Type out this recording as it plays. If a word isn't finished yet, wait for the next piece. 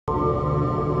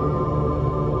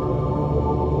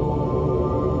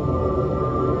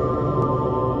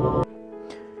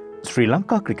ශ්‍රී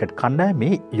Lanka cricket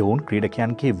කණ්ඩායමේ යොවුන්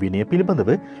ක්‍රීඩකයන්ගේ විනය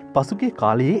පිළිබඳව පසුගිය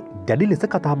කාලයේ දැඩි ලෙස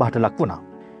කතාබහට ලක් වුණා.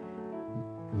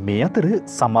 මේ අතර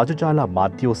සමාජ ජාල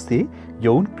මාධ්‍ය ඔස්සේ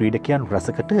යොවුන් ක්‍රීඩකයන්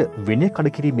රැසකට විනය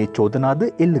කඩකිරීමේ චෝදනාද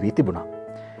එල්ල වී තිබුණා.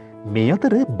 මේ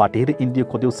අතර බටහිර ඉන්දිය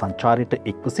කොදෙව් සංචාරයට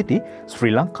එක්ව සිටි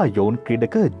ශ්‍රී ලංකා යොවුන්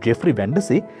ක්‍රීඩක ජෙෆ්රි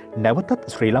වැන්ඩසේ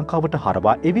නැවතත් ශ්‍රී ලංකාවට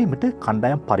හරවා එවීමට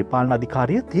කණ්ඩායම් පරිපාලන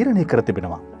අධිකාරිය තීරණය කර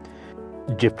තිබෙනවා.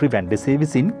 ජෙෆ්රි වැන්ඩසේ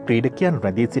විසින් ක්‍රීඩකයන්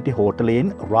රැඳී සිටි හෝටලයෙන්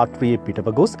රාත්‍රියේ පිටව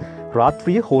ගොස්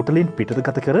රාත්‍රිය හෝටලයෙන් පිටත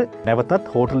ගත කර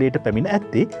නැවතත් හෝටලයට පැමිණ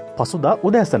ඇත්තේ පසුදා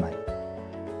උදෑසනයි.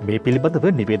 මේ පිළිබඳව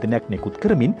නිවේදනයක් නිකුත්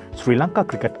කරමින් ශ්‍රී ලංකා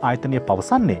ක්‍රිකට් ආයතනය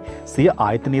පවසන්නේ සිය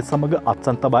ආයතනය සමග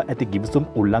අත්සන් තබා ඇති ගිවිසුම්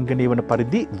උල්ලංඝනය වන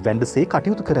පරිදි වැන්ඩසේ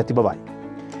කටයුතු කර ඇති බවයි.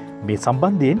 මේ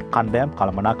සම්බන්ධයෙන් කණ්ඩායම්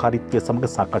කළමනාකාරීත්වය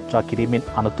සමග සාකච්ඡා කිරීමෙන්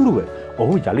අනතුරුව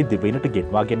ඔහු යළි දිවයිනට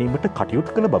ගෙන්වා ගැනීමට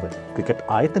කටයුතු කළ බව ක්‍රිකට්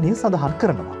ආයතනය සඳහන්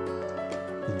කරනවා.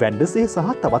 වැන්ඩසේ සහ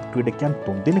තවත් ක්‍රීඩකයන්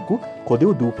 3 දෙනෙකු කොදෙව්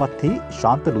දූපත්හි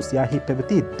ශාන්ත ලුසියාහි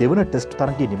පැවති දෙවන ටෙස්ට්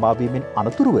තරගයේ නිමාවීමෙන්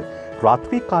අනතුරුව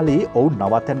රාත්‍රී කාලයේ ඔවුන්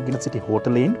නවාතැන්ගෙන සිටි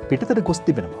හෝටලයෙන් පිටතට ගොස්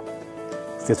තිබෙනවා.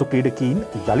 සෙසු ක්‍රීඩකීන්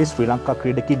යළි ශ්‍රී ලංකා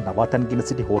ක්‍රීඩකීන් නවාතැන්ගෙන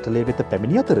සිටි හෝටලය වෙත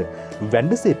පැමිණි අතර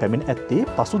වැන්ඩසේ පැමිණ ඇත්තේ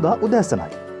පසුදා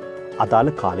උදෑසනයි.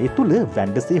 අදාළ කාලය තුළ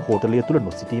වැන්ඩසේ හෝටලය තුළ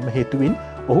නොසිටීම හේතුවෙන්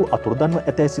ඔහු අතුරුදන්ව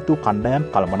ඇතැයි සිතූ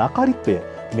කණ්ඩායම් කළමනාකාරීත්වය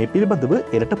මේ පිළිබඳව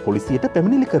එරට පොලිසියට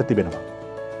පැමිණිලි කර තිබෙනවා.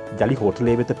 යළි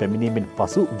හෝටලේ වෙත පැමිණීමෙන්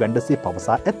පසු වැන්ඩසේ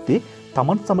පවසා ඇත්තේ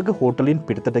තමන් සමග හෝටලෙන්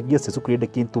පිටතට ගිය සෙසු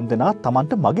ක්‍රීඩකීන් 3 දෙනා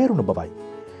තමන්ට මගහැරුණු බවයි.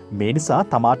 මේ නිසා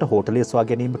තමාට හෝටලය සොයා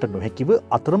ගැනීමට නොහැකිව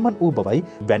අතරමං වූ බවයි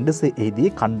වැන්ඩසේ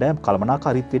එහිදී කණ්ඩායම්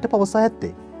කළමනාකාරීත්වයට පවසා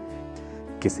ඇත්තේ.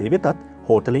 කෙසේ වෙතත්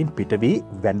හෝටලෙන් පිට වී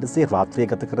වැන්ඩසේ රාත්‍රිය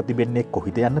ගත කර තිබෙන්නේ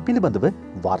කොහිද යන්න පිළිබඳව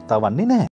වාර්තා වන්නේ නැහැ.